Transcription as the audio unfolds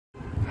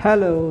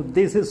Hello,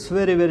 this is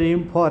very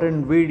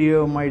important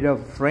video, my dear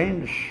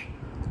friends.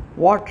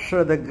 What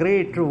the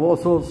great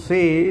Osho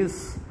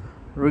says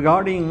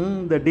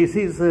regarding the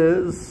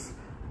diseases,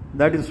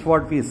 that is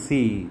what we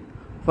see.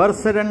 For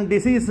certain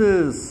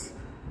diseases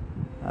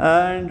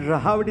and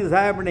how it is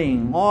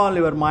happening, all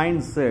your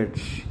mindset.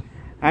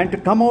 And to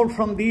come out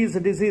from these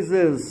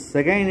diseases,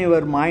 again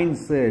your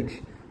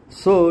mindset.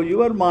 So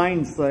your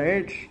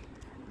mindset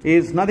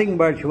is nothing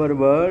but your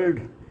world,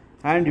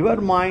 and your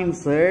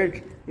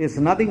mindset is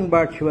nothing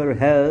but your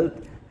health,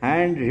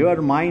 and your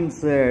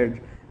mindset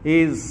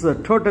is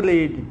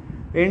totally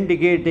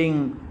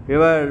indicating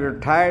your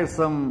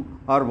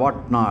tiresome or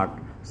whatnot.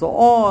 So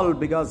all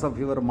because of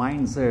your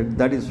mindset.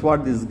 That is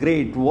what this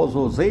great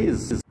Osho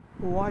says.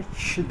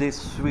 Watch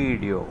this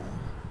video,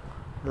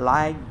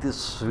 like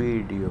this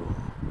video,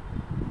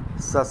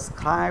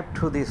 subscribe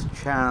to this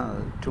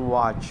channel to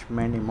watch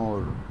many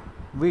more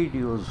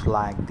videos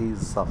like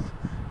this of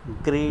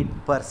great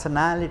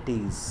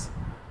personalities.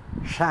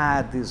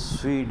 Share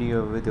this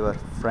video with your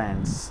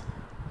friends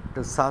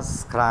to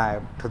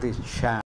subscribe to this channel.